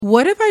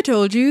What if I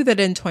told you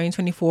that in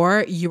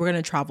 2024, you were going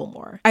to travel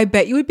more? I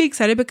bet you would be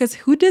excited because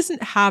who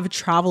doesn't have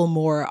travel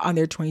more on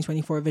their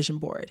 2024 vision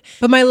board?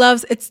 But my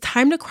loves, it's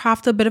time to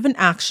craft a bit of an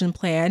action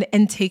plan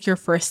and take your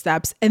first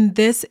steps. And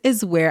this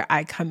is where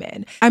I come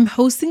in. I'm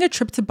hosting a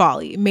trip to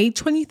Bali, May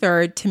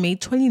 23rd to May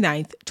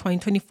 29th,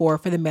 2024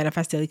 for the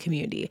Manifest Daily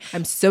community.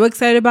 I'm so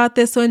excited about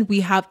this one. We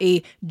have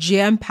a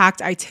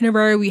jam-packed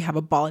itinerary. We have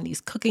a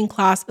Balinese cooking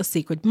class, a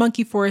sacred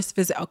monkey forest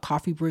visit, a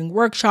coffee brewing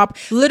workshop,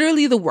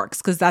 literally the works,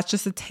 because that's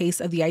just a taste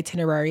of the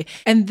itinerary.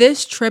 And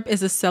this trip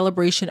is a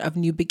celebration of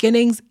new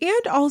beginnings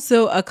and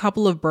also a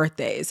couple of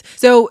birthdays.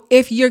 So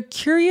if you're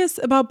curious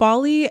about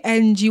Bali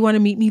and you want to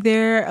meet me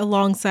there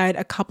alongside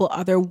a couple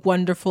other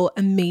wonderful,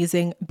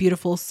 amazing,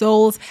 beautiful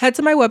souls, head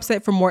to my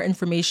website for more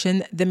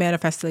information,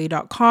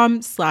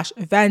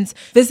 themanifestdaily.com/events.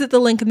 Visit the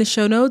link in the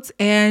show notes.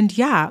 And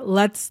yeah,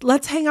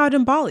 let's hang out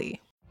in Bali.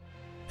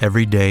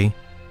 Every day,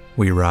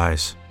 we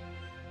rise,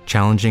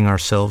 challenging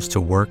ourselves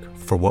to work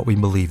for what we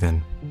believe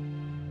in.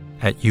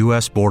 At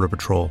U.S. Border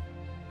Patrol,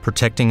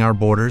 protecting our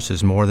borders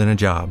is more than a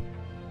job.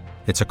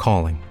 It's a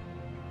calling.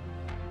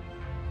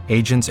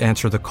 Agents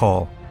answer the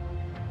call,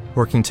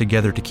 working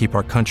together to keep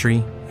our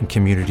country and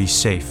communities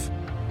safe.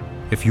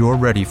 If you're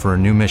ready for a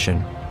new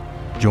mission,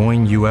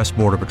 join U.S.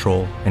 Border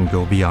Patrol and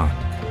go beyond.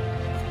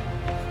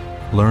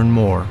 Learn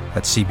more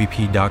at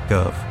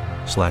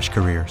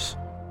cbp.gov/careers.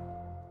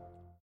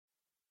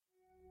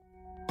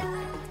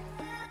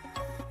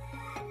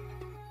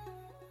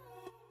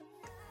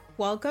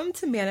 Welcome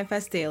to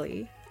Manifest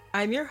Daily.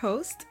 I'm your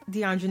host,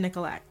 Deandra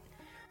Nicolette.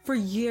 For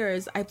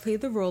years, I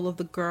played the role of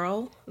the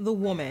girl, the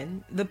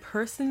woman, the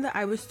person that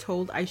I was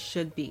told I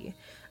should be,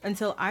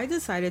 until I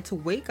decided to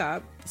wake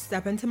up,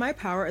 step into my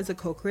power as a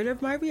co-creator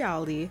of my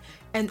reality,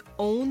 and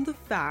own the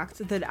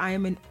fact that I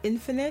am an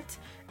infinite,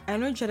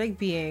 energetic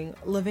being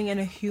living in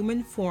a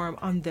human form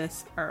on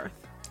this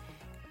earth.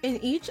 In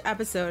each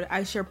episode,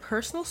 I share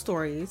personal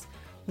stories,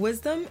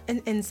 wisdom,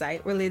 and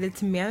insight related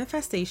to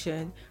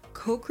manifestation,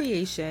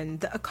 co-creation,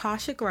 the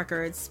Akashic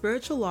records,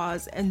 spiritual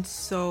laws, and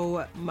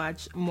so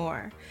much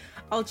more.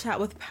 I'll chat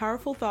with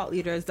powerful thought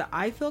leaders that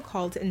I feel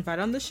called to invite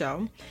on the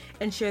show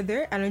and share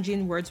their energy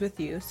and words with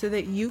you so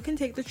that you can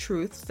take the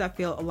truths that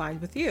feel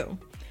aligned with you.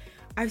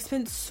 I've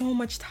spent so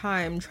much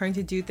time trying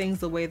to do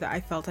things the way that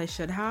I felt I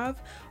should have,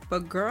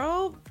 but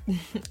girl,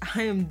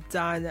 I am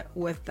done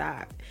with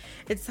that.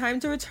 It's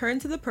time to return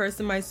to the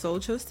person my soul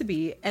chose to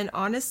be, and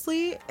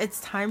honestly, it's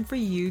time for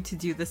you to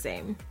do the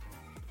same.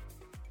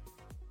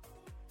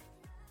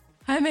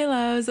 Hi, my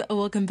loves.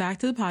 Welcome back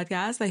to the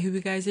podcast. I hope you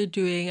guys are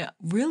doing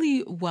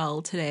really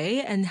well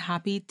today, and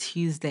happy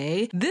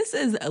Tuesday. This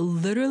is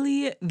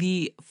literally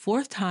the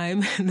fourth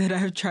time that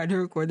I've tried to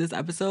record this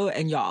episode,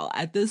 and y'all,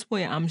 at this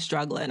point, I'm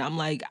struggling. I'm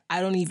like,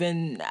 I don't know.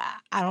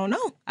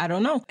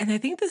 And I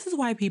think this is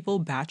why people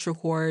batch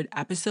record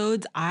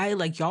episodes.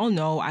 Y'all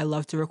know, I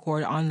love to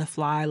record on the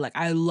fly. Like,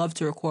 I love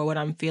to record when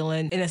I'm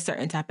feeling in a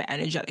certain type of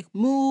energetic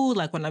mood,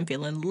 like when I'm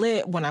feeling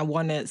lit, when I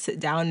want to sit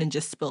down and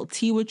just spill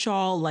tea with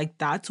y'all. Like,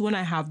 that's when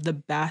I have the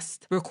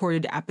best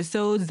recorded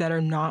episodes that are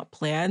not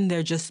planned.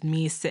 They're just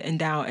me sitting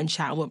down and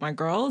chatting with my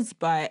girls.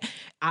 But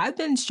I've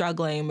been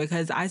struggling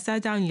because I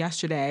sat down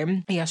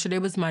yesterday. Yesterday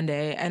was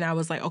Monday, and I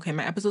was like, okay,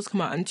 my episodes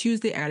come out on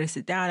Tuesday. I got to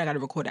sit down. I got to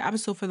record an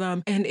episode for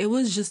them. And it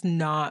was just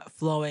not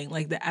flowing.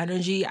 Like, the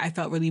energy, I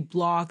felt really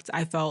blocked.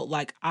 I felt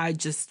like I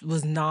just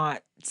was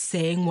not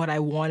saying what I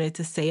wanted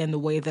to say in the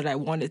way that I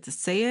wanted to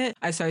say it.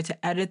 I started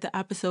to edit the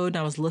episode and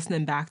I was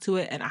listening back to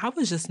it and I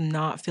was just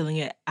not feeling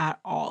it at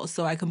all.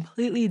 So I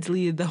completely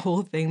deleted the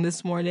whole thing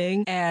this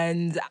morning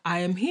and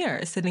I am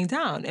here sitting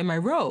down in my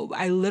robe.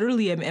 I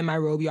literally am in my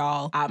robe,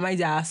 y'all, at my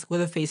desk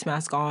with a face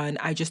mask on.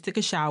 I just took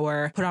a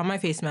shower, put on my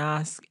face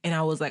mask, and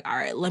I was like, all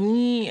right, let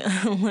me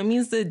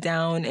sit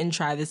down and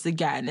try this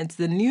again. It's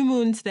the new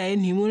moon today,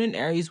 new moon in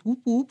Aries,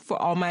 whoop whoop for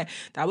all my,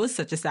 that was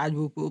such a sad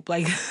whoop whoop.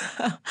 Like,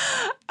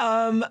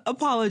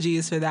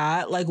 apologies for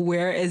that. Like,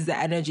 where is the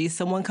energy?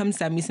 Someone come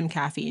send me some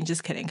caffeine.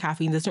 Just kidding.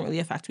 Caffeine doesn't really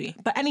affect me.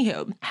 But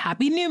anywho,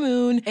 happy new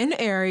moon in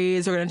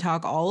Aries. We're going to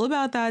talk all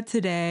about that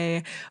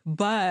today.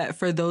 But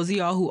for those of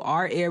y'all who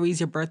are Aries,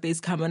 your birthday's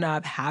coming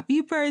up.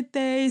 Happy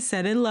birthday.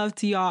 Sending love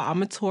to y'all.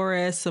 I'm a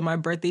Taurus, so my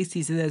birthday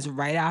season is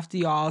right after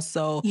y'all.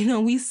 So,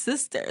 we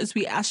sisters,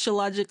 we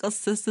astrological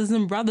sisters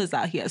and brothers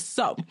out here.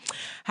 So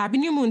happy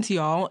new moon to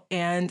y'all.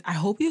 And I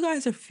hope you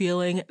guys are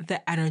feeling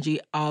the energy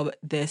of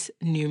this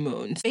new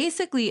moon.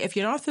 Basically, if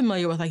you're not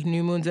familiar with like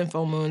new moons and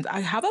full moons, I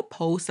have a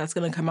post that's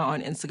going to come out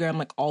on Instagram,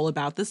 like all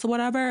about this or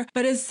whatever.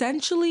 But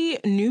essentially,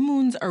 new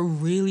moons are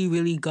really,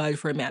 really good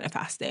for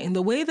manifesting.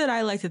 The way that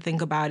I like to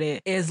think about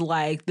it is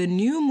like the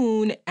new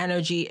moon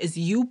energy is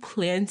you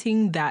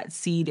planting that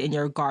seed in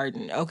your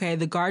garden, okay?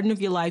 The garden of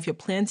your life, you're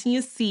planting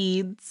your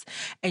seeds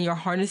and you're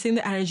harnessing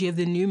the energy of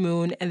the new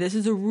moon. And this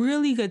is a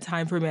really good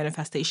time for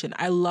manifestation.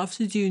 I love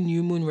to do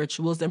new moon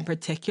rituals in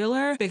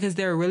particular because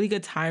they're a really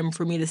good time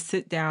for me to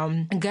sit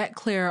down and get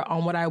clear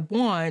on what I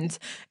want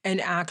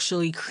and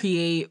actually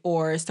create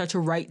or start to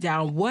write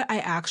down what I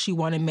actually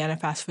want to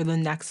manifest for the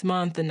next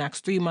month, the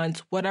next 3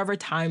 months, whatever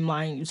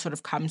timeline sort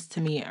of comes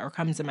to me or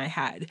comes in my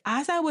head.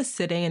 As I was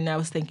sitting and I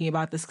was thinking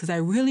about this, because I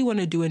really want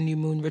to do a new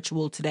moon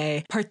ritual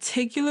today,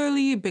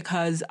 particularly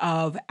because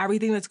of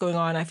everything that's going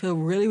on, I feel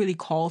really, really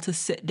called to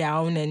sit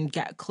down and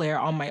get clear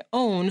on my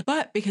own.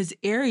 But because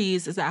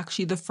Aries is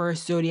actually the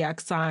first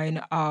zodiac sign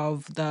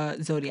of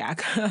the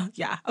zodiac.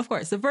 Yeah, of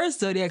course, the first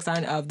zodiac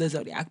sign of the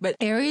zodiac. But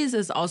Aries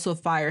is also a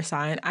fire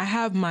sign. I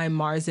have my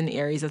Mars in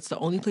Aries. That's the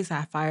only place I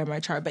have fire in my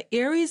chart. But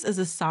Aries is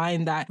a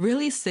sign that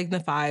really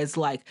signifies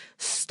like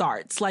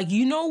starts. Like,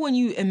 you know, when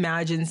you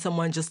imagine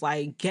someone just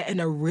like getting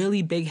a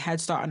really big head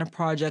start on a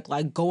project,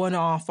 like going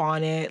off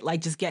on it,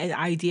 like just getting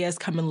ideas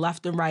coming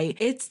left and right.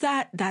 It's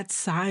that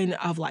sign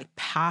of like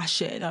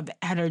passion, of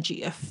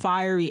energy, of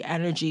fiery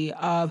energy,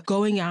 of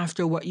going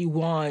after what you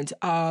want,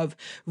 of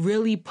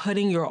really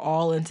putting your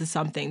all into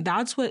something.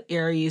 That's what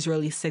Aries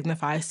really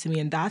signifies to me.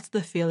 And that's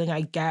the feeling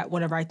I get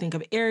whenever I think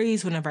of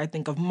Aries, whenever I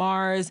think of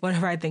Mars,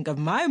 whenever I think of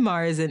my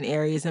Mars in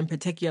Aries in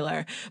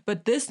particular.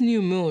 But this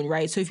new moon,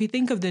 right? So if you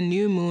think of the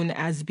new moon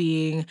as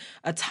being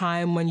a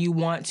time when you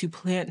want to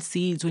plant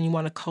seeds, when you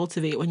want to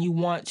cultivate, when you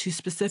want to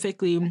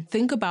specifically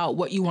think about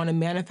what you want to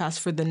manifest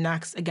for the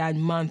next, again,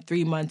 month,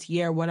 3 months,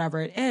 year,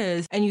 whatever it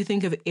is. And you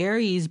think of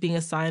Aries being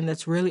a sign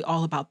that's really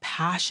all about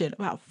passion,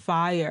 about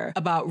fire,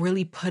 about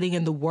really putting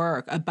in the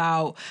work,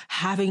 about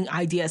having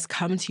ideas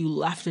come to you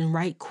left and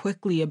right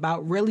quickly,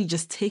 about really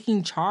just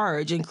taking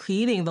charge and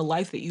creating the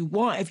life that you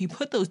want. If you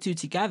put those two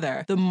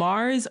together, the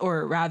Mars,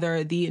 or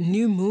rather the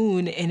new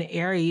moon in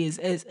Aries,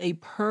 is a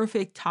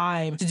perfect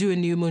time to do a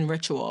new moon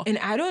ritual. And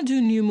I don't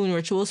do new moon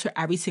rituals for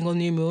every single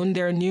new moon.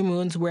 There are new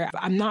moons where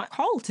I'm not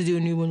called to do a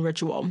new moon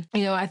ritual.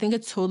 You know, I think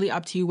it's totally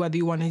up to you whether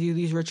you want to do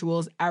these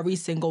rituals every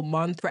single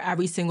month for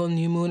every single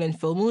new moon and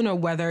full moon, or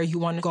whether you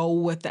want to go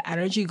with the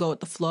energy, go with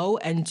the flow,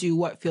 and do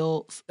what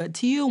feels good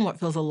to you and what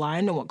feels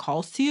aligned and what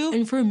calls to you.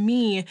 And for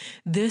me,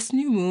 this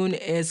new moon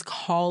is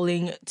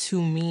calling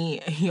to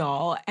me,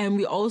 y'all. And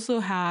we also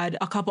had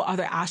a couple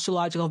other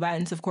astrological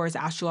events. Of course,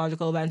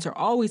 astrological events are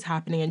always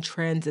happening and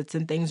transits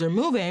and things are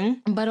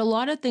moving. But a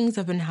lot of things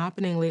have been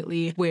happening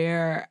lately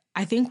where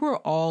I think we're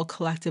all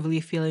collectively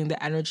feeling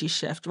the energy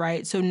shift,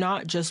 right? So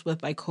not just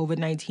with like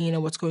COVID-19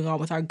 and what's going on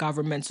with our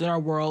governments and our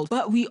world,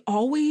 but we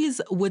always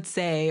would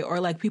say,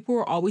 or like people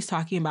were always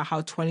talking about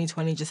how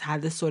 2020 just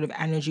had this sort of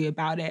energy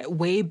about it.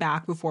 Way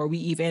back before we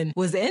even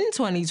was in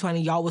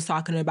 2020, y'all was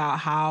talking about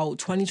how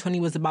 2020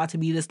 was about to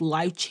be this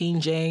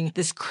life-changing,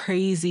 this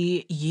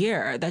crazy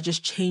year that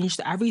just changed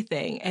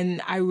everything.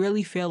 And I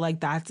really feel like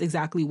that's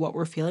exactly what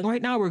we're feeling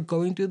right now. We're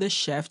going through this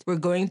shift. We're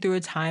going through a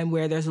time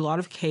where there's a lot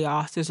of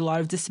chaos. There's a lot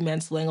of dismantling.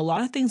 A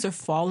lot of things are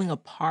falling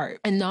apart,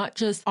 and not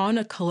just on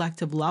a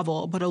collective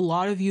level, but a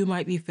lot of you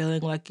might be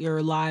feeling like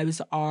your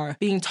lives are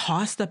being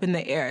tossed up in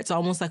the air. It's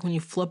almost like when you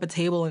flip a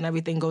table and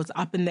everything goes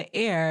up in the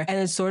air, and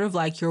it's sort of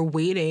like you're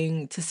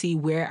waiting to see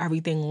where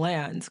everything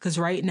lands. Because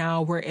right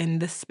now we're in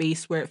this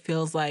space where it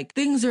feels like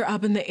things are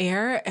up in the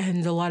air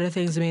and a lot of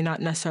things may not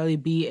necessarily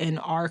be in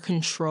our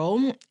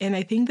control. And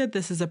I think that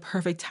this is a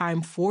perfect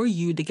time for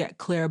you to get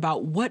clear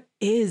about what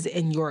is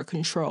in your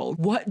control.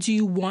 What do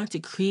you want to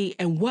create,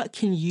 and what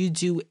can you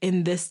do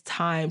in this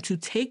time to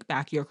take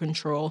back your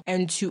control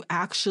and to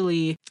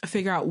actually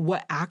figure out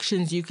what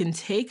actions you can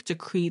take to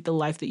create the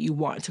life that you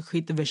want, to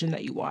create the vision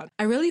that you want.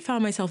 I really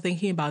found myself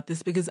thinking about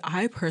this because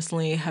I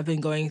personally have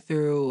been going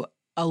through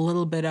a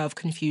little bit of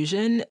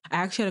confusion. I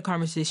actually had a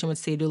conversation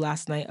with Seydu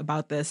last night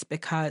about this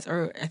because,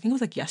 or I think it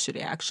was like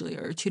yesterday actually,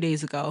 or 2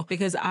 days ago,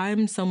 because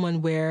I'm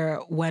someone where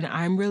when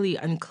I'm really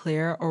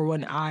unclear or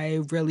when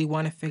I really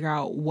want to figure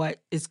out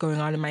what is going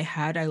on in my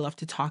head, I love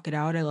to talk it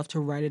out. I love to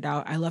write it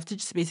out. I love to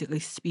just basically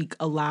speak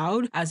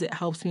aloud, as it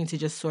helps me to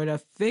just sort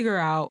of figure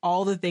out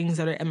all the things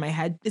that are in my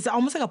head. It's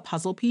almost like a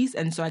puzzle piece.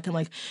 And so I can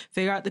like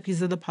figure out the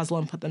pieces of the puzzle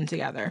and put them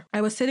together.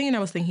 I was sitting and I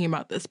was thinking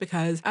about this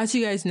because, as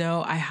you guys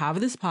know, I have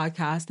this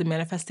podcast, the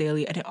Manifest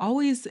Daily, and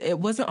it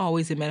wasn't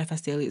always a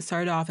Manifest Daily. It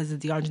started off as a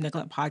DeAndre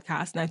Nicolette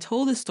podcast, and I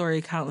told this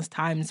story countless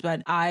times,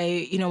 but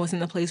I, was in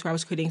the place where I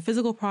was creating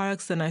physical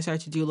products, and I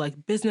started to do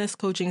like business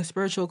coaching,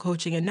 spiritual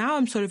coaching, and now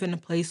I'm sort of in a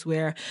place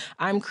where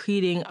I'm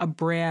creating a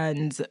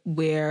brand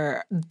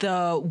where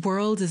the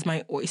world is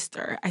my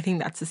oyster. I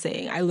think that's the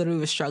saying. I literally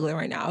was struggling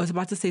right now. I was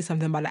about to say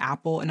something about an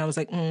apple, and I was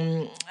like,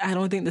 I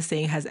don't think the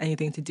saying has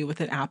anything to do with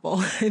an apple.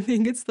 I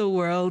think it's the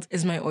world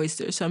is my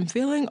oyster. So I'm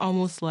feeling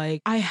almost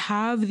like I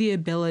have the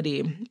ability,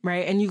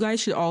 right? And you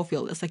guys should all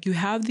feel this. Like, you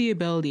have the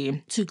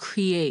ability to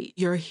create.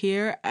 You're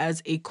here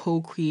as a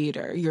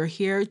co-creator. You're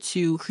here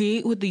to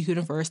create with the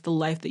universe the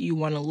life that you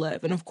want to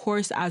live. And of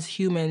course, as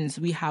humans,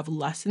 we have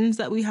lessons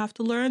that we have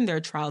to learn. There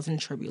are trials and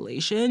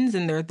tribulations,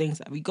 and there are things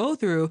that we go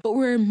through. But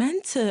we're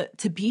meant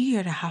to be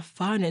here to have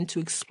fun and to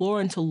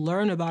explore and to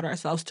learn about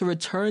ourselves, to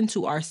return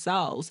to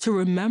ourselves, to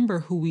remember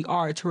who we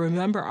are, to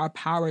remember our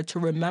power, to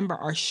remember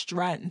our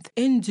strength.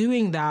 In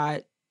doing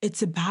that,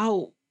 it's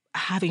about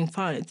having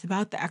fun. It's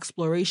about the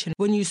exploration.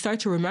 When you start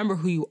to remember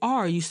who you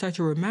are, you start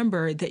to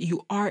remember that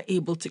you are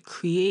able to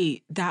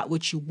create that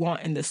which you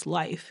want in this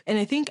life. And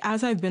I think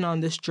as I've been on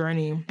this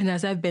journey and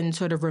as I've been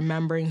sort of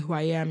remembering who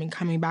I am and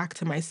coming back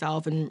to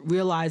myself and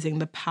realizing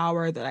the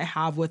power that I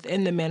have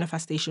within the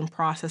manifestation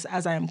process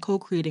as I am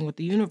co-creating with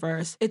the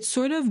universe, it's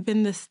sort of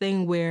been this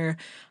thing where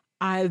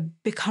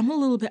I've become a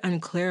little bit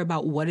unclear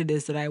about what it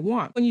is that I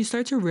want. When you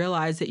start to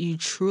realize that you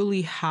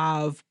truly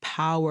have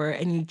power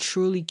and you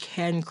truly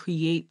can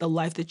create the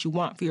life that you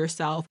want for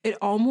yourself, it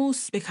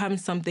almost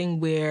becomes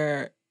something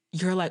where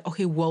you're like,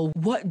 okay, well,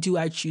 what do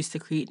I choose to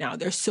create now?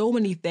 There's so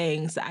many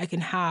things that I can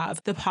have.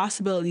 The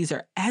possibilities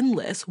are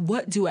endless.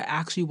 What do I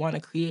actually want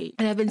to create?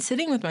 And I've been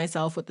sitting with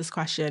myself with this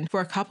question for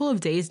a couple of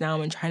days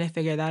now and trying to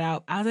figure that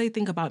out as I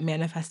think about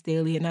Manifest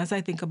Daily and as I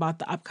think about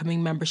the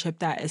upcoming membership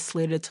that is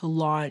slated to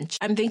launch.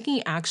 I'm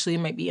thinking actually it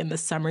might be in the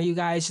summer, you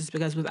guys, just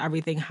because with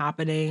everything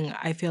happening,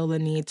 I feel the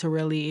need to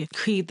really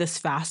create this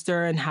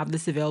faster and have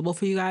this available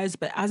for you guys.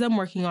 But as I'm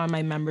working on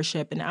my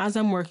membership and as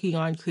I'm working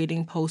on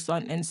creating posts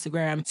on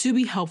Instagram to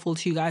be helpful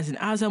to you guys, and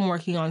as I'm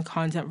working on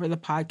content for the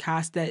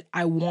podcast that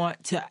I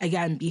want to,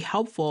 again, be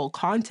helpful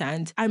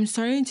content, I'm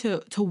starting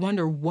to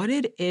wonder what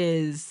it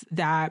is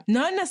that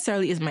not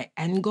necessarily is my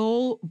end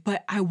goal,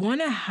 but I want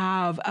to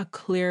have a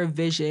clear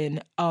vision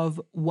of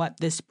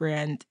what this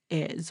brand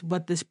is,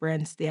 what this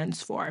brand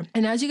stands for.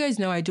 And as you guys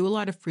know, I do a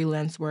lot of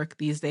freelance work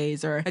these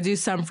days, or I do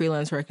some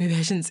freelance work. Maybe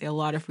I shouldn't say a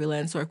lot of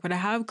freelance work, but I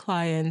have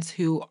clients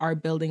who are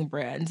building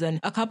brands. And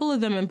a couple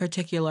of them in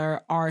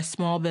particular are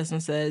small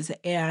businesses.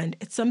 And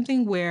it's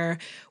something where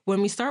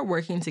when we start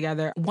working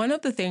together, one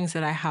of the things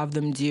that I have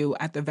them do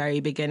at the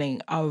very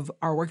beginning of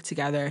our work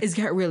together is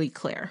get really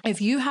clear.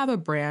 If you have a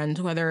brand,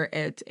 whether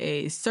it's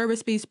a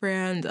service-based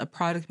brand, a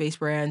product-based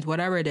brand,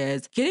 whatever it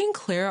is, getting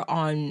clear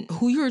on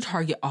who your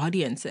target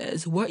audience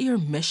is, what your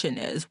mission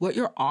is, what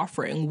you're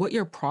offering, what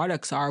your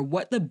products are,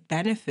 what the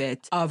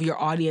benefit of your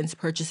audience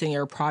purchasing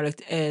your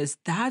product is,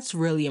 that's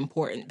really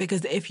important.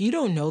 Because if you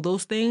don't know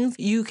those things,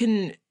 you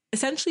can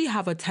essentially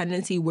have a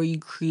tendency where you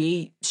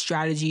create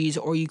strategies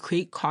or you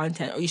create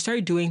content or you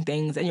start doing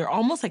things and you're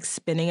almost like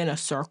spinning in a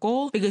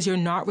circle because you're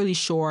not really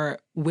sure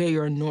where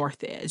your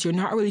north is. You're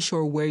not really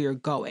sure where you're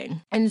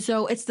going. And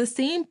so it's the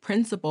same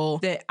principle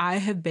that I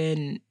have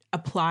been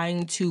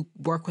applying to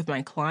work with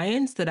my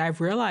clients that I've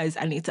realized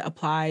I need to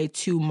apply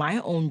to my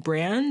own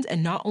brand.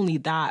 And not only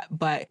that,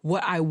 but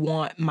what I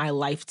want my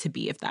life to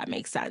be, if that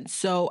makes sense.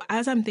 So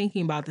as I'm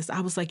thinking about this,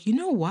 I was like, you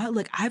know what?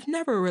 Like, I've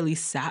never really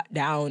sat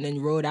down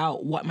and wrote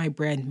out what my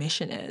brand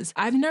mission is.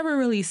 I've never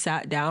really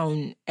sat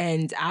down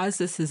and, as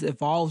this has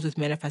evolved with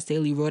Manifest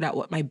Daily, wrote out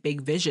what my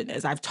big vision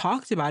is. I've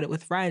talked about it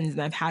with friends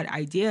and I've had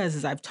ideas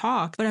as I've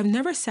talked, but I've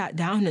never sat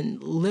down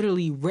and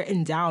literally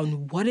written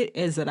down what it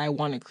is that I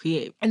want to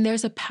create. And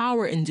there's a power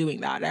in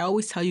doing that. I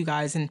always tell you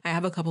guys, and I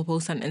have a couple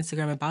posts on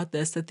Instagram about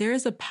this, that there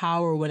is a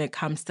power when it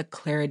comes to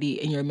clarity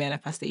in your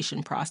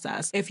manifestation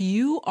process. If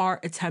you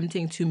are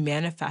attempting to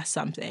manifest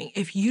something,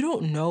 if you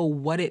don't know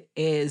what it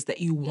is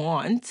that you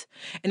want,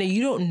 and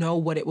you don't know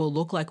what it will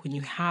look like when you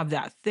have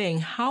that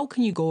thing, how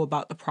can you go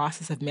about the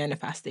process of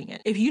manifesting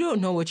it? If you don't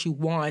know what you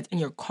want and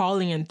you're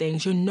calling in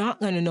things, you're not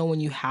going to know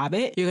when you have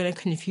it. You're going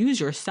to confuse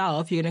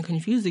yourself. You're going to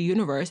confuse the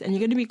universe, and you're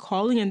going to be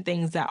calling in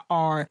things that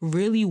are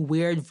really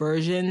weird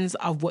versions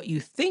of what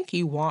you think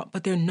you want,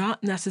 but they're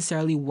not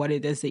necessarily what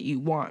it is that you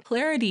want.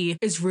 Clarity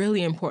is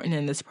really important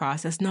in this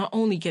process, not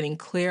only getting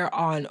clear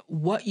on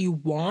what you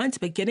want,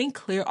 but getting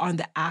clear on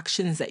the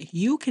actions that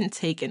you can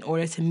take in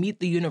order to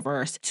meet the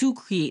universe to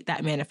create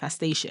that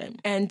manifestation.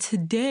 And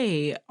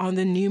today on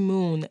the new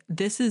moon,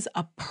 this is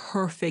a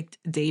perfect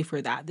day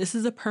for that. This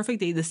is a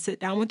perfect day to sit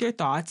down with your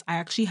thoughts. I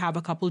actually have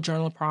a couple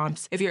journal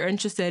prompts. If you're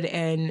interested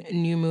in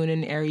new moon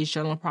and Aries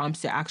journal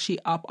prompts, they're actually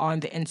up on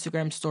the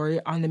Instagram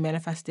story on the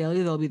Manifest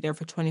Daily. They'll be there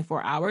for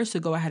 24 hours, so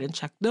go ahead and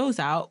check those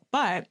out.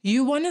 But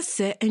you want to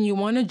sit and you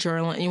want to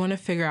journal and you want to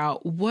figure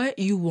out what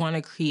you want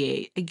to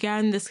create.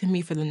 Again, this can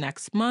be for the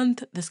next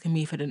month. This can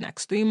be for the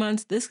next 3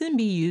 months. This can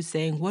be you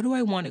saying, what do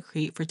I want to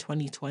create for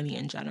 2020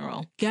 in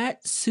general?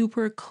 Get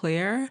super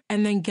clear,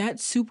 and then get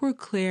super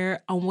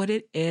clear on what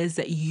it is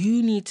that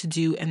you need to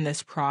do in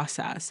this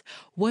process.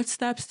 What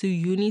steps do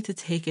you need to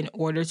take in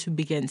order to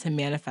begin to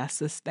manifest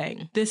this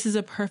thing? This is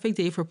a perfect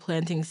day for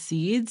planting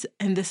seeds,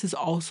 and this is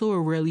also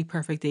a really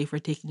perfect day for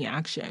taking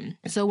action.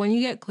 So when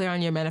you get clear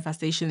on your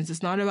manifestations,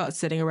 it's not about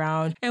sitting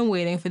around and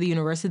waiting for the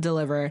universe to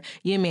deliver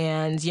your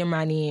mans, your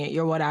money,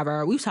 your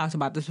whatever. We've talked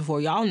about this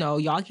before. Y'all know,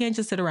 y'all can't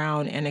just sit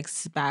around and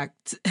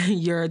expect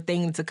your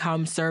thing to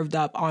come served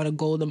up on a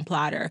golden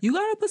platter. You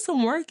got to put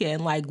some work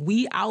in. Like,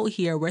 we out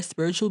here, we're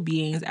spiritual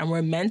beings and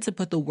we're meant to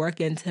put the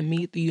work in to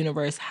meet the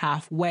universe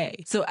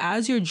halfway. So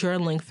as you're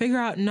journaling, figure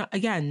out, not,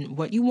 again,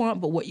 what you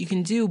want, but what you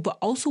can do, but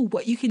also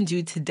what you can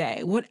do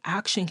today. What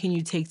action can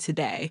you take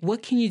today?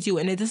 What can you do?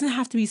 And it doesn't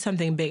have to be something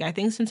something big. I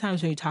think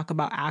sometimes when you talk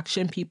about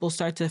action, people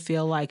start to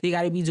feel like they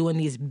got to be doing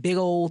these big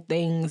old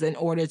things in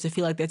order to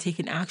feel like they're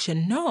taking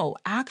action. No,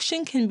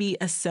 action can be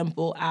as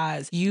simple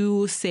as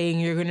you saying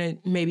you're going to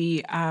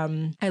maybe, I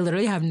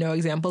literally have no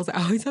examples.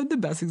 I always have the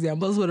best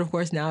examples, but of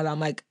course now that I'm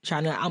like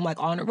I'm like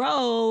on a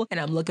roll and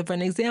I'm looking for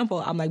an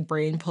example, I'm like,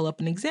 brain, pull up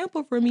an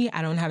example for me.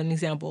 I don't have an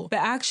example. But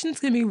actions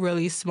can be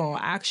really small.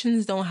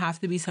 Actions don't have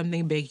to be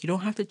something big. You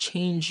don't have to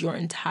change your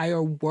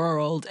entire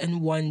world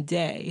in one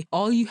day.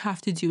 All you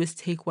have to do is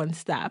take one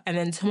step, and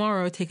then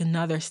tomorrow take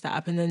another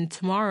step, and then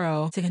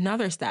tomorrow take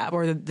another step,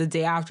 or the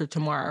day after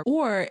tomorrow.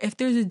 Or if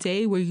there's a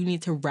day where you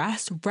need to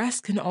rest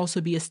can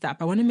also be a step.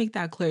 I want to make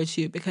that clear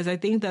too, because I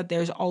think that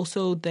there's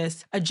also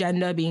this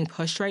agenda being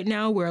pushed right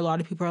now where a lot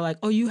of people are like,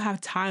 oh, you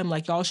have time,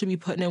 like y'all should be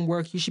putting in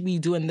work, you should be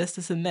doing this,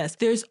 and this.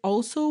 There's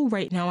also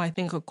right now, I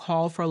think, a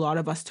call for a lot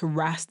of us to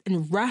rest,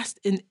 and rest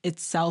in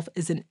itself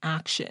is an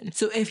action.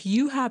 So if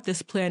you have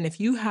this plan, if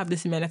you have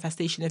this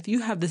manifestation, if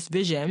you have this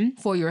vision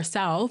for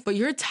yourself, but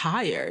you're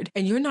tired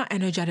and you're not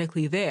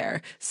energetically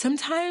there,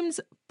 sometimes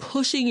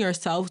pushing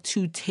yourself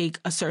to take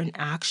a certain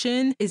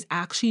action is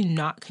actually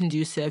not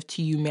conducive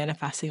to you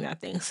manifesting that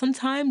thing.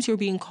 Sometimes you're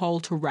being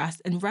called to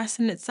rest, and rest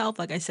in itself,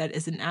 like I said,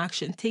 is an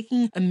action.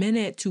 Taking a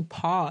minute to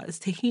pause,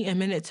 taking a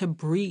minute to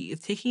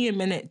breathe, taking a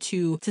minute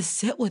to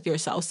sit with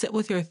yourself, sit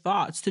with your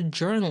thoughts, to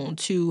journal,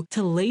 to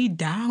lay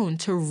down,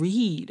 to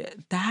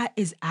read. That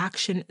is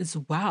action as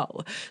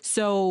well.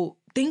 So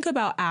think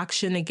about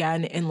action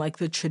again in like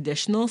the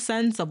traditional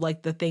sense of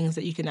like the things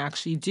that you can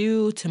actually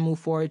do to move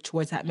forward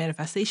towards that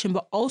manifestation.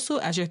 But also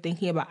as you're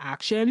thinking about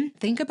action,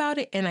 think about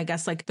it in, I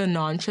guess, like the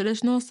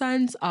non-traditional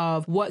sense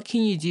of what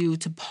can you do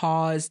to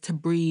pause, to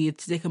breathe,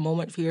 to take a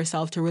moment for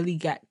yourself, to really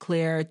get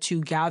clear, to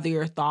gather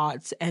your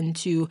thoughts, and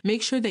to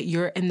make sure that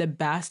you're in the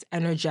best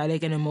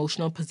energetic and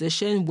emotional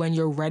position when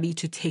you're ready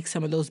to take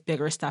some of those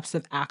bigger steps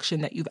of action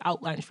that you've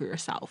outlined for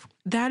yourself.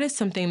 That is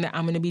something that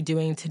I'm going to be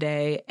doing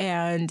today.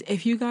 And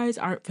if you guys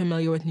aren't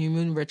familiar with new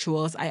moon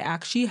rituals, I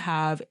actually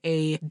have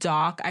a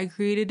doc I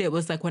created. It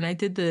was like when I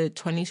did the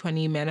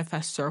 2020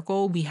 Manifest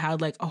Circle, we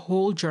had like a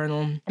whole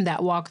journal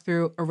that walked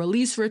through a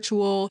release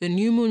ritual, the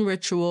new moon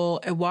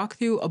ritual. It walked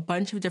through a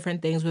bunch of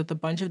different things with a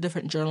bunch of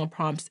different journal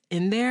prompts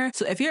in there.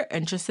 So if you're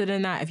interested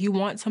in that, if you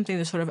want something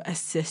to sort of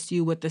assist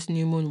you with this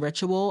new moon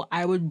ritual,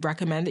 I would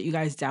recommend that you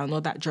guys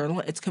download that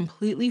journal. It's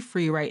completely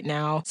free right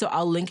now. So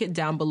I'll link it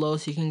down below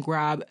so you can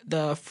grab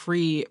the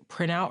free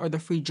printout or the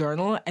free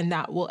journal, and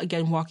that will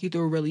again walk you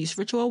through a release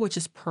ritual, which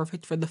is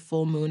perfect for the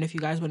full moon if you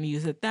guys want to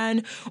use it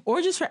then,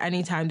 or just for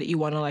any time that you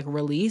want to like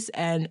release.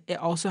 And it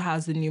also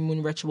has the new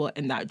moon ritual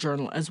in that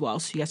journal as well,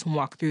 so you guys can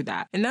walk through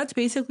that. And that's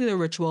basically the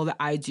ritual that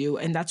I do,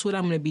 and that's what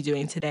I'm going to be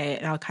doing today.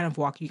 And I'll kind of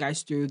walk you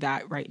guys through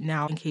that right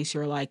now in case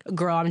you're like,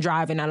 girl, I'm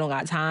driving, I don't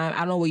got time. I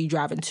don't know where you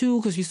driving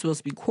to because you're supposed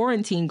to be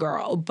quarantined,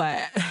 girl,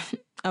 but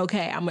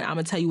okay, I'm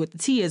gonna tell you what the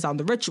tea is on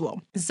the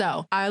ritual.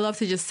 So I love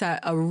to just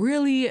set a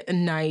really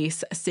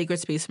nice sacred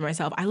space for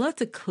myself. I love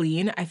to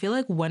clean. I feel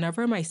like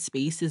whenever my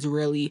space is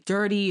really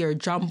dirty or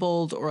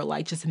jumbled or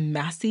like just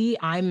messy,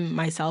 I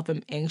myself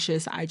am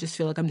anxious. I just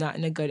feel like I'm not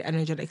in a good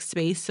energetic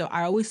space. So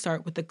I always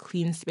start with a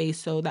clean space.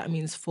 So that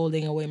means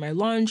folding away my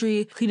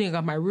laundry, cleaning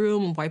up my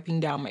room, wiping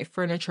down my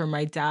furniture,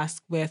 my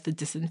desk with the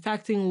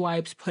disinfecting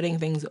wipes, putting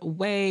things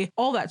away,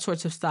 all that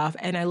sorts of stuff.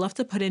 And I love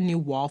to put in new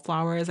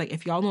wallflowers. Like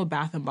if y'all know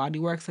Bath and Body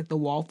Works, like the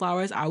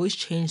wallflowers, I always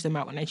change them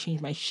out when I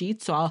change my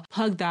sheets. So I'll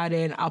plug that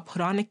in. I'll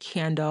put on a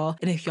candle.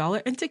 And if y'all are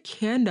into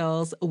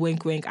candles,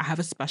 wink, wink, I have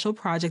a special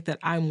project that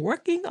I'm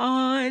working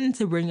on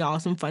to bring y'all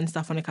some fun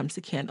stuff when it comes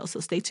to candles. So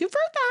stay tuned for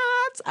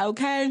that.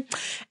 Okay.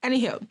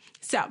 Anywho,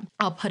 so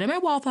I'll put in my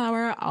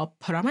wallflower. I'll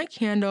put on my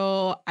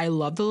candle. I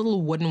love the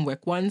little wooden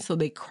wick ones. So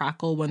they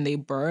crackle when they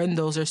burn.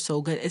 Those are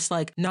so good. It's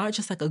like not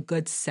just like a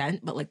good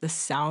scent, but like the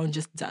sound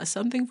just does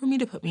something for me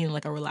to put me in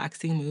like a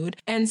relaxing mood.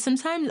 And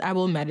sometimes I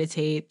will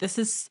meditate. This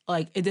is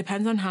like, it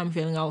depends on how I'm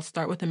feeling. I'll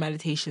start with the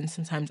meditation.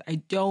 Sometimes I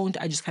don't.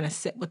 I just kind of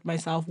sit with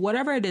myself.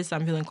 Whatever it is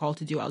I'm feeling called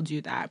to do, I'll do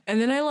that.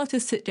 And then I love to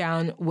sit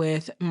down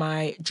with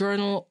my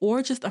journal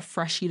or just a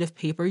fresh sheet of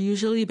paper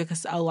usually,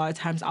 because a lot of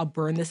times I'll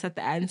burn this at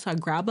the end. So I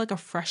grab like a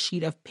fresh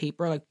sheet of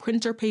paper, like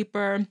printer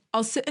paper.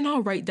 I'll sit and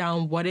I'll write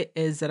down what it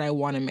is that I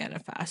want to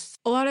manifest.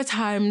 A lot of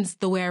times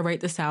the way I write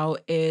this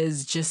out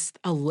is just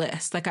a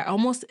list. Like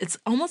it's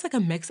almost like a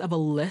mix of a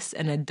list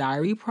and a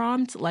diary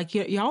prompt. Like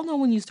y'all know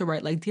when you used to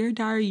write like, dear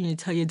diary, you need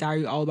to tell your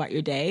diary all about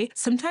your day.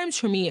 Sometimes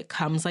for me, it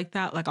comes like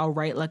that. Like I'll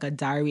write like a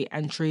diary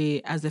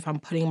entry as if I'm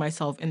putting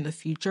myself in the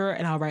future,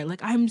 and I'll write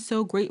like, I'm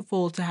so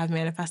grateful to have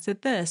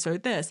manifested this or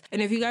this.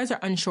 And if you guys are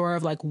unsure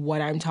of like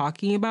what I'm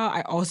talking about,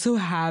 I also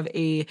also have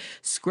a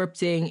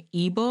scripting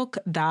ebook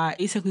that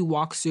basically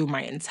walks through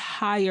my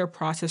entire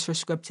process for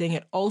scripting.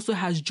 It also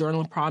has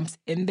journal prompts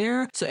in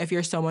there. So if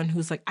you're someone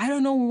who's like, I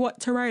don't know what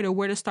to write or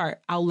where to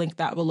start, I'll link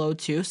that below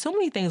too. So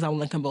many things I'm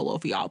linking below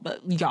for y'all. But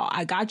y'all,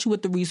 I got you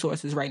with the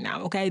resources right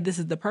now, okay? This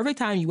is the perfect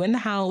time. You in the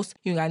house.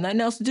 You got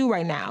nothing else to do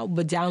right now,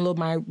 but download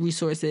my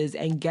resources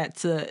and get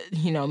to,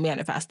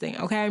 manifesting,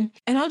 okay?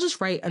 And I'll just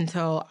write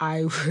until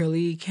I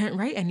really can't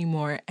write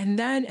anymore. And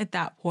then at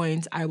that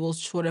point, I will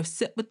sort of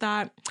sit with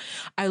that.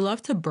 I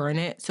love to burn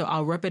it. So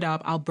I'll rip it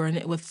up. I'll burn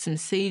it with some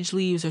sage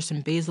leaves or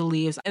some basil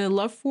leaves. And I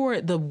love for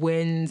the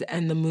wind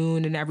and the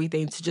moon and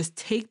everything to just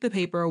take the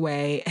paper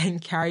away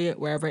and carry it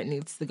wherever it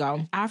needs to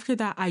go. After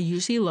that, I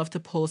usually love to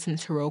pull some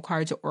tarot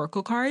cards or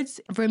oracle cards.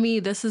 For me,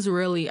 this is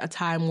really a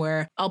time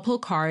where I'll pull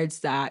cards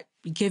that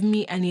give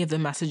me any of the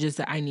messages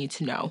that I need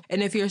to know.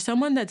 And if you're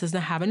someone that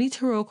doesn't have any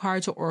tarot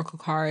cards or oracle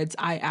cards,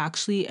 I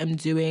actually am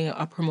doing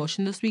a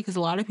promotion this week because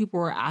a lot of people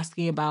were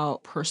asking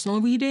about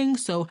personal reading.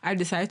 So I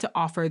decided to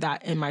offer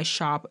that in my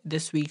shop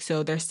this week.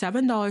 So they're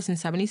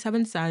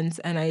 $7.77.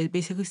 And I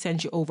basically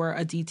send you over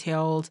a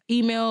detailed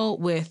email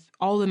with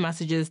all the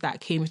messages that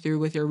came through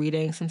with your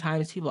reading.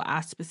 Sometimes people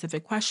ask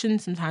specific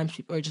questions. Sometimes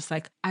people are just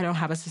like, I don't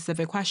have a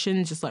specific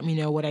question. Just let me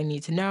know what I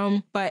need to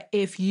know. But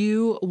if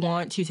you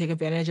want to take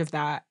advantage of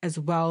that as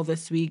well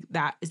this week,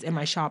 that is in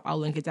my shop. I'll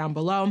link it down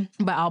below.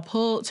 But I'll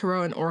pull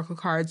tarot and oracle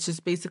cards,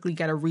 just basically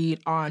get a read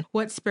on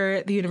what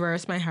spirit, the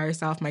universe, my higher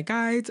self, my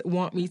guides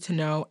want me to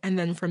know. And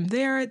then from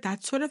there,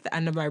 that's sort of the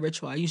end of my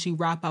ritual. I usually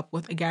wrap up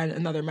with, again,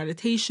 another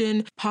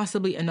meditation,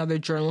 possibly another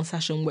journal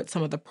session with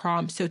some of the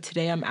prompts. So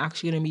today I'm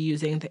actually going to be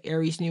using the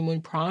Aries new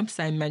moon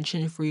prompts I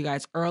mentioned for you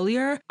guys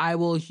earlier. I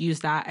will use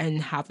that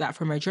and have that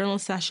for my journal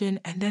session.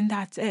 And then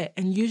that's it.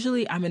 And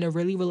usually I'm in a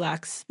really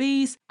relaxed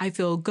space. I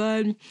feel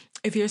good.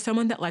 If you're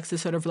someone that likes to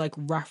sort of like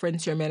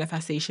reference your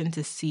manifestation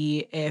to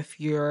see if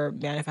you're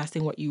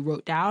manifesting what you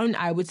wrote down,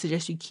 I would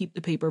suggest you keep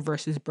the paper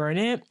versus burn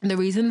it. And the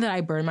reason that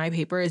I burn my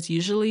paper is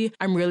usually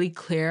I'm really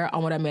clear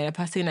on what I'm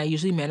manifesting. I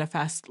usually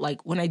manifest,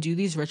 like when I do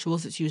these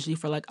rituals, it's usually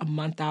for like a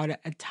month out at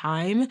a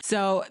time.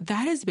 So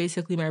that is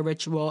basically my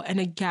ritual. And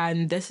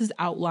again, this is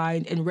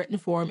outlined in written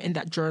form in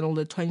that journal,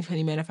 the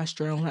 2020 Manifest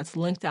Journal, that's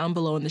linked down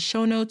below in the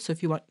show notes. So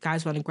if you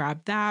guys want to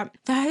grab that,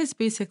 that is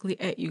basically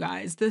it, you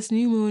guys. This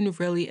new moon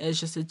really is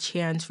just a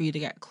chance for you to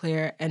get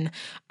clear. And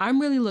I'm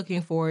really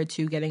looking forward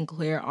to getting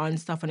clear on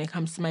stuff when it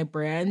comes to my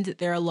brand.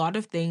 There are a lot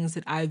of things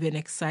that I've been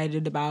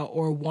excited about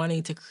or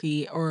wanting to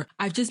create, or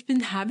I've just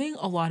been having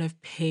a lot of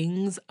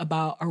pings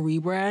about a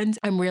rebrand.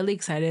 I'm really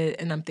excited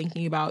and I'm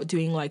thinking about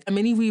doing like a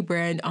mini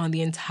rebrand on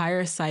the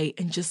entire site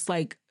and just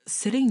like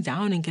sitting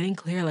down and getting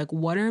clear, like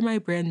what are my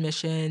brand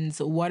missions?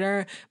 What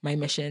are my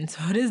missions?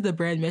 What is the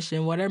brand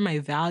mission? What are my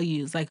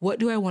values? Like what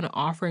do I want to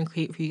offer and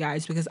create for you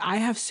guys? Because I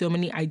have so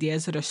many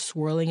ideas that are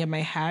swirling in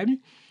my head.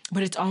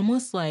 But it's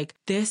almost like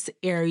this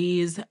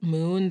Aries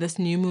moon, this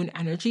new moon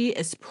energy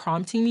is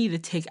prompting me to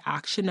take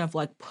action of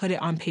like, put it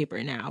on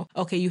paper now.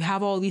 Okay, you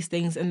have all these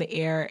things in the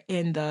air,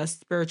 in the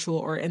spiritual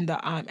or in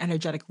the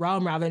energetic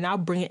realm, rather now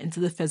bring it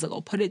into the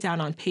physical, put it down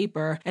on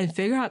paper and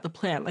figure out the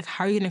plan. Like,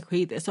 how are you going to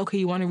create this? Okay,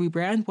 you want to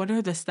rebrand? What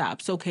are the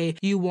steps? Okay,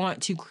 you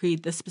want to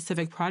create this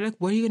specific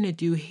product? What are you going to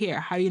do here?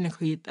 How are you going to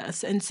create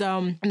this? And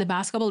so in the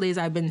past couple of days,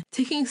 I've been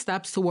taking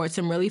steps towards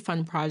some really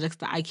fun projects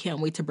that I can't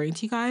wait to bring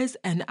to you guys.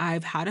 And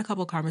I've had a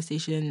couple conversations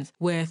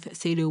with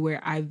Sadhu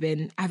where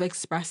I've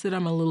expressed that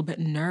I'm a little bit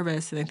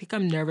nervous. And I think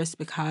I'm nervous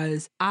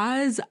because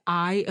as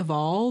I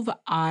evolve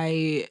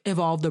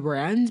the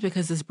brand,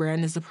 because this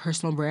brand is a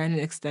personal brand, an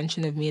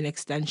extension of me, an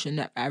extension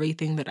of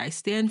everything that I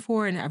stand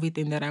for and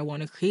everything that I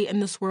want to create in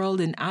this world.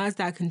 And as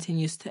that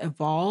continues to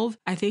evolve,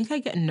 I think I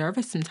get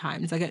nervous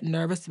sometimes. I get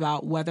nervous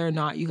about whether or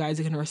not you guys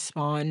are going to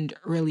respond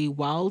really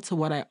well to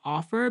what I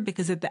offer,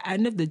 because at the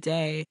end of the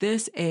day,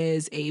 this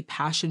is a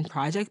passion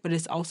project, but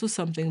it's also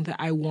something that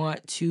I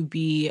want to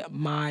be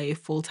my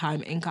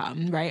full-time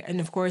income, right? And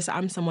of course,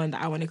 I'm someone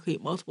that I want to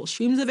create multiple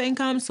streams of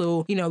income.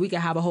 So, we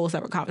can have a whole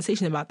separate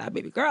conversation about that,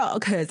 baby girl,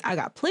 because I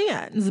got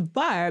plans.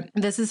 But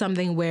this is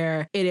something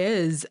where it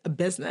is a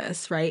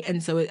business, right?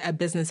 And so a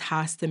business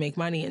has to make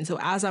money. And so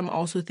as I'm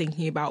also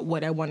thinking about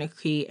what I want to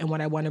create and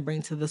what I want to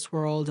bring to this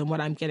world and what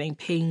I'm getting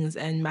pings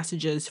and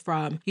messages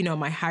from,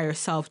 my higher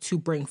self to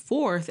bring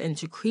forth and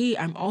to create,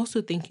 I'm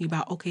also thinking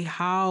about, okay,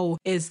 how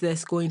is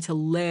this going to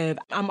live?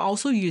 I'm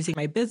also using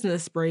my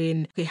business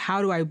brain. Okay,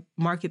 how do I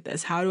market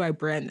this? How do I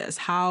brand this?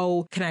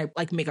 How can I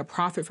like make a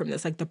profit from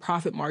this? Like the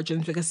profit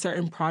margins, because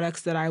certain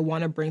products that I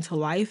want to bring to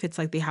life, it's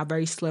like they have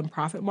very slim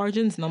profit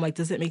margins. And I'm like,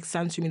 does it make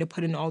sense for me to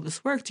put in all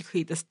this work to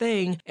create this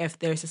thing if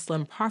there's a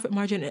slim profit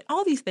margin? And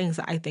all these things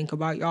that I think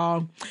about,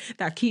 y'all,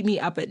 that keep me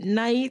up at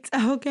night.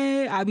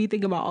 Okay, I be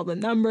thinking about all the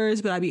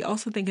numbers, but I be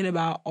also thinking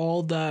about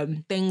all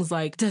the things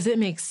like, does it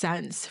make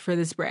sense for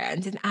this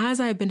brand? And as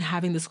I've been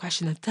having this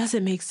question of, does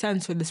it make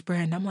sense for this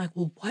brand? I'm like,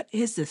 well, what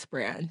is this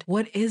brand?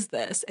 What is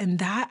this? And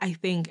that, I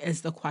think,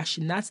 is the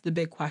question. That's the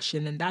big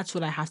question. And that's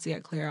what I have to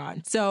get clear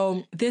on.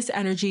 So this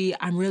energy,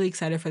 I'm really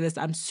excited for this.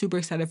 I'm super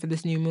excited for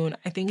this new moon.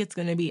 I think it's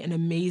going to be an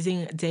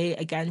amazing day,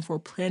 again, for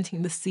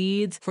planting the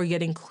seeds, for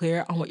getting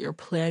clear on what your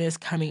plan is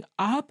coming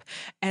up.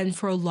 And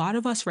for a lot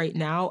of us right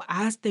now,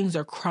 as things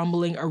are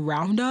crumbling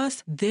around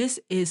us, this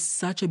is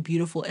such a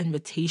beautiful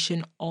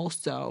invitation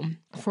also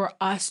for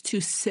us to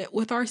sit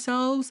with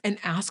ourselves and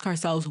ask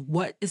ourselves,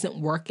 what isn't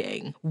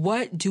working?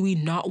 What do we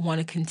not want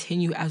to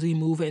continue as we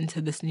move into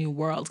this new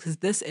world? Because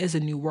this is a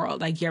new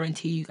world. I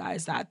guarantee you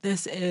guys that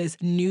this is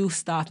new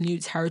stuff, new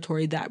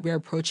territory that we're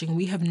approaching.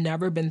 We have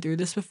never been through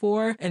this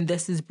before, and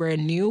this is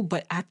brand new.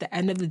 But at the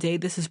end of the day,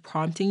 this is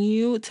prompting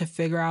you to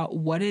figure out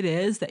what it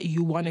is that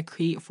you want to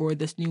create for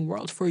this new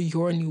world, for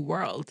your new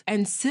world.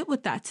 And sit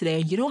with that today.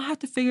 You don't have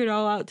to figure it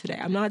all out today.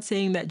 I'm not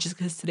saying that just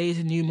because today's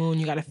a new moon,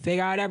 you got to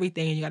figure out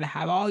everything and you got to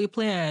have all your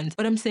plans.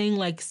 But I'm saying,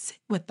 like, sit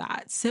with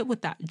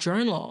that,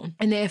 journal.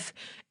 And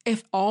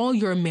if all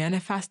you're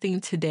manifesting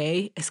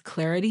today is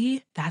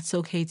clarity, that's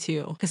okay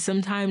too. Because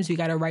sometimes we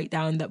got to write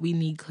down that we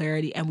need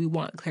clarity and we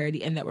want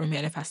clarity and that we're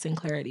manifesting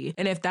clarity.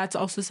 And if that's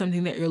also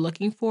something that you're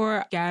looking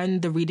for, again,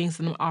 the readings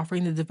that I'm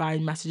offering, the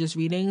Divine Messages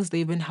readings,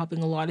 they've been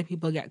helping a lot of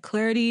people get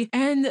clarity.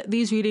 And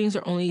these readings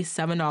are only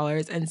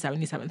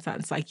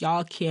 $7.77. Like,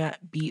 y'all can't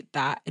beat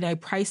that. And I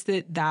priced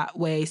it that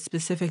way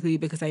specifically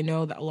because I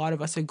know that a lot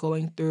of us are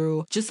going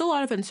through just a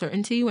lot of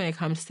uncertainty when it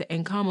comes to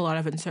income, a lot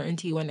of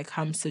uncertainty when it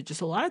comes to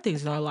just a lot of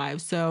things in our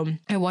lives. So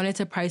I wanted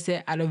to price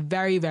it at a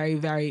very, very,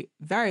 very,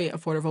 very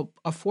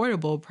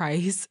affordable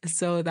price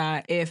so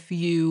that if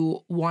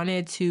you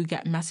wanted to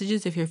get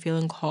messages, if you're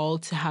feeling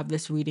called to have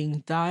this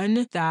reading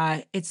done,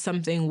 that it's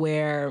something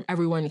where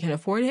everyone can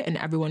afford it and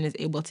everyone is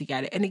able to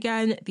get it. And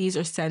again, these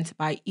are sent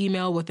by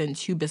email within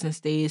 2 business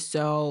days.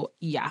 So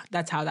yeah,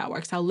 that's how that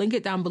works. I'll link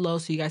it down below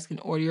so you guys can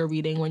order your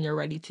reading when you're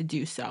ready to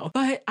do so.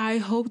 But I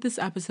hope this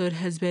episode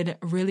has been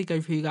really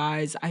good for you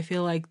guys. I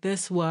feel like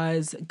this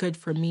was good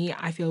for me.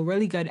 I feel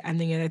really good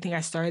ending it. I think I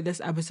started this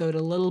episode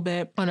a little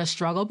bit on a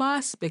struggle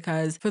bus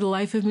because for the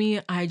life of me,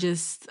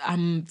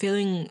 I'm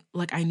feeling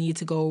like I need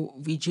to go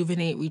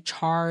rejuvenate,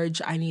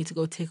 recharge. I need to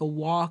go take a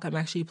walk. I'm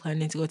actually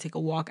planning to go take a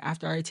walk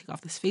after I take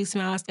off this face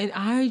mask. And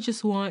I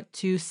just want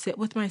to sit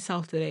with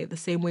myself today, the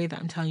same way that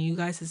I'm telling you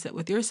guys to sit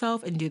with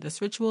yourself and do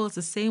this ritual. It's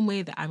the same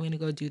way that I'm going to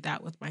go do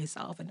that with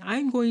myself. And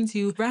I'm going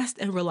to rest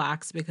and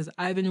relax because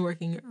I've been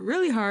working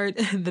really hard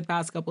the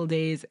past couple of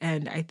days.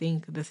 And I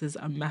think this is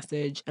a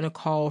message and a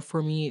call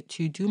for me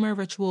to do my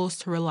rituals,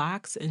 to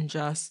relax and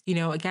just,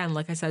 again,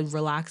 like I said,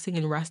 relaxing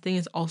and resting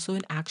is also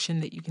an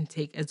action that you can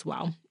take as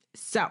well.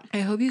 So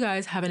I hope you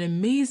guys have an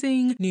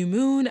amazing new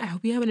moon. I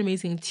hope you have an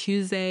amazing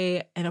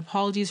Tuesday, and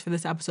apologies for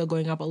this episode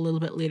going up a little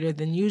bit later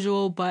than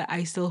usual, but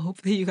I still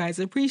hope that you guys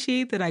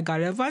appreciate that I got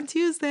it up on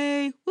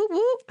Tuesday. Whoop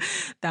whoop.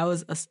 That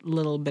was a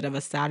little bit of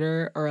a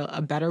sadder or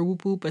a better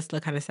whoop whoop, but still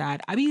kind of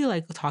sad. I be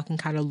like talking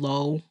kind of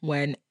low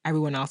when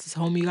everyone else is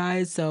home, you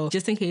guys. So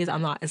just in case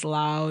I'm not as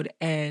loud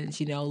and,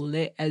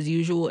 lit as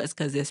usual, it's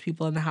because there's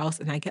people in the house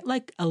and I get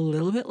like a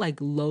little bit like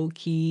low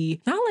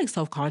key, not like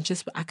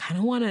self-conscious, but I kind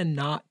of want to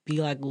not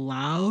be like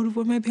loud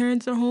when my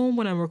parents are home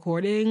when I'm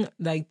recording.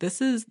 Like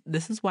this is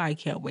why I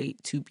can't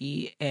wait to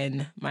be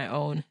in my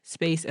own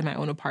space, in my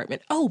own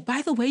apartment. Oh,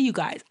 by the way, you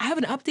guys, I have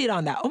an update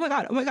on that. Oh my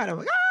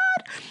God.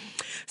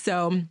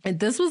 So, and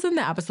this was in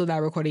the episode that I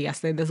recorded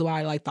yesterday. This is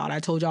why I thought I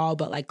told y'all,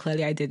 but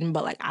clearly I didn't,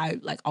 but I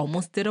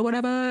almost did or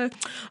whatever.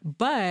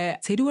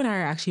 But Sadhu and I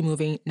are actually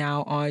moving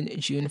now on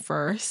June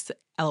 1st.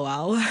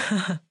 LOL.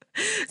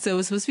 So it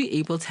was supposed to be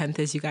April 10th,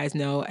 as you guys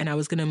know, and I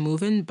was going to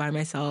move in by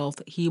myself.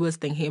 He was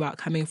thinking about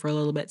coming for a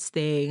little bit,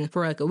 staying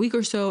for a week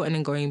or so, and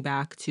then going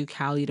back to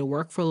Cali to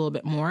work for a little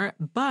bit more.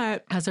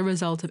 But as a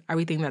result of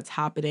everything that's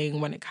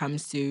happening when it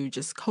comes to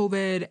just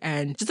COVID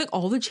and just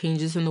all the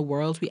changes in the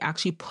world, we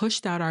actually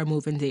pushed out our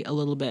move-in date a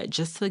little bit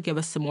just to give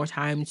us some more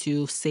time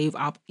to save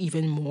up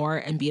even more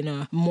and be in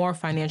a more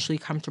financially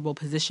comfortable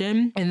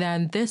position. And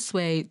then this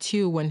way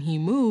too, when he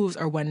moves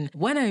or when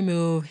I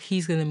move,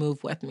 he's going to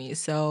move with me.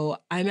 So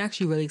I'm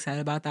actually really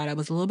excited about that. I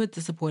was a little bit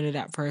disappointed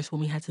at first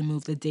when we had to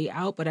move the date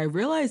out, but I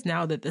realized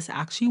now that this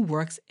actually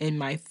works in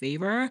my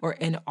favor or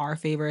in our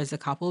favor as a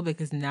couple,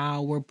 because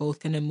now we're both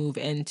going to move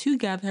in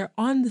together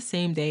on the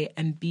same day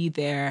and be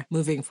there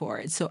moving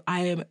forward. So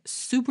I am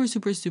super,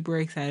 super, super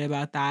excited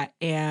about that.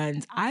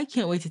 And I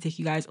can't wait to take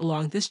you guys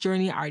along this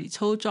journey. I already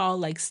told y'all,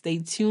 stay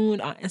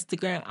tuned on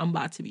Instagram. I'm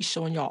about to be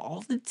showing y'all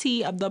all the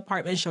tea of the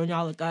apartment, showing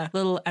y'all a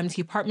little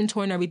empty apartment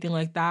tour and everything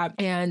like that.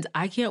 And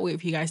I can't wait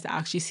for you guys to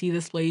actually see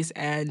this place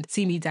and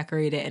see me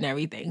decorate it and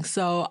everything.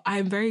 So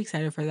I'm very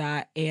excited for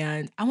that.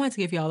 And I wanted to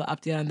give you all the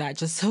update on that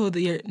just so that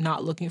you're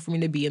not looking for me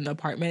to be in the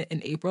apartment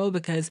in April,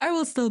 because I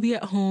will still be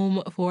at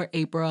home for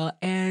April.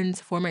 And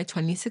for my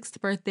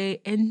 26th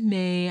birthday in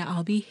May,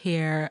 I'll be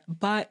here.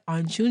 But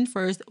on June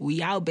 1st,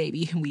 we out,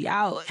 baby. We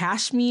out.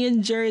 Cash me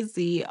in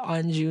Jersey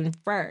on June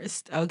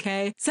 1st.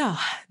 Okay. So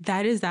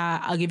that is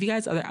that. I'll give you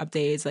guys other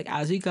updates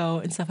as we go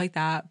and stuff like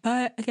that.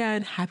 But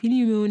again, happy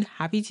new moon,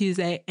 happy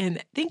Tuesday.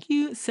 And thank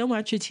you so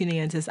much for tuning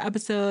into this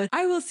episode. episode.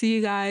 I will see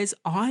you guys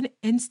on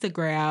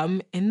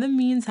Instagram in the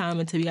meantime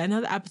until we get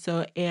another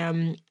episode.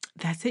 And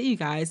that's it, you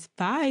guys.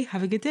 Bye.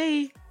 Have a good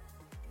day.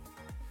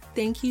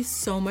 Thank you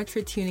so much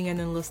for tuning in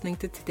and listening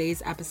to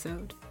today's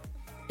episode.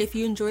 If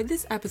you enjoyed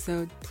this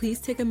episode, please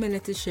take a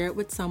minute to share it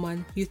with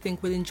someone you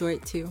think would enjoy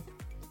it too.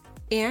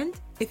 And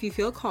if you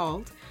feel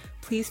called,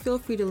 please feel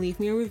free to leave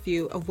me a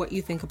review of what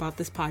you think about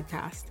this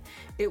podcast.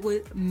 It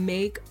would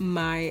make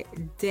my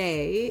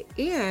day,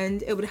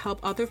 and it would help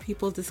other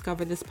people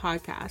discover this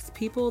podcast,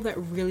 people that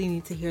really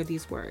need to hear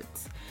these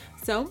words.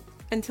 So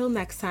until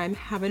next time,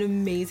 have an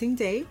amazing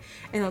day,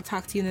 and I'll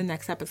talk to you in the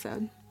next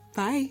episode.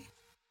 Bye.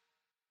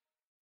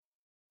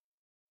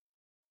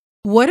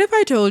 What if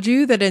I told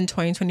you that in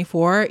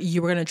 2024,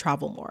 you were going to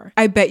travel more?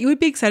 I bet you would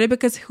be excited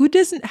because who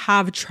doesn't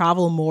have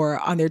travel more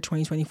on their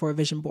 2024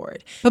 vision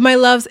board? But my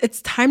loves,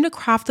 it's time to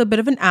craft a bit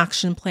of an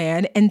action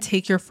plan and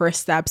take your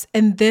first steps.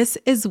 And this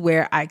is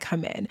where I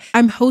come in.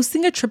 I'm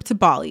hosting a trip to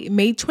Bali,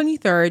 May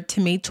 23rd to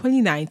May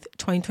 29th,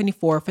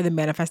 2024 for the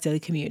Manifest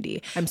Daily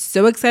community. I'm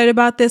so excited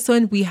about this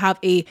one. We have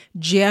a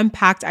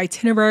jam-packed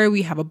itinerary.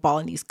 We have a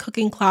Balinese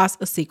cooking class,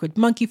 a sacred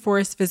monkey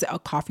forest visit, a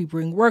coffee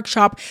brewing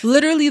workshop,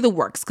 literally the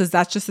works, because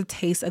that's just a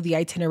taste of the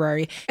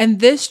itinerary. And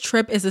this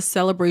trip is a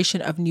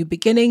celebration of new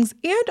beginnings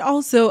and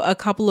also a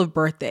couple of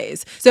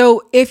birthdays.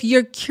 So if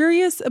you're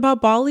curious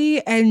about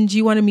Bali and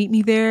you want to meet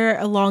me there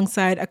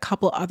alongside a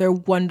couple other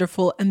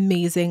wonderful,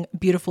 amazing,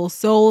 beautiful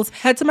souls,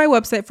 head to my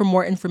website for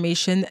more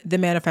information,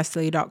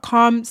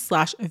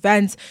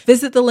 themanifestdaily.com/events.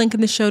 Visit the link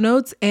in the show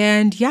notes.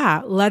 And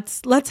yeah,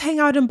 let's hang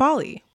out in Bali.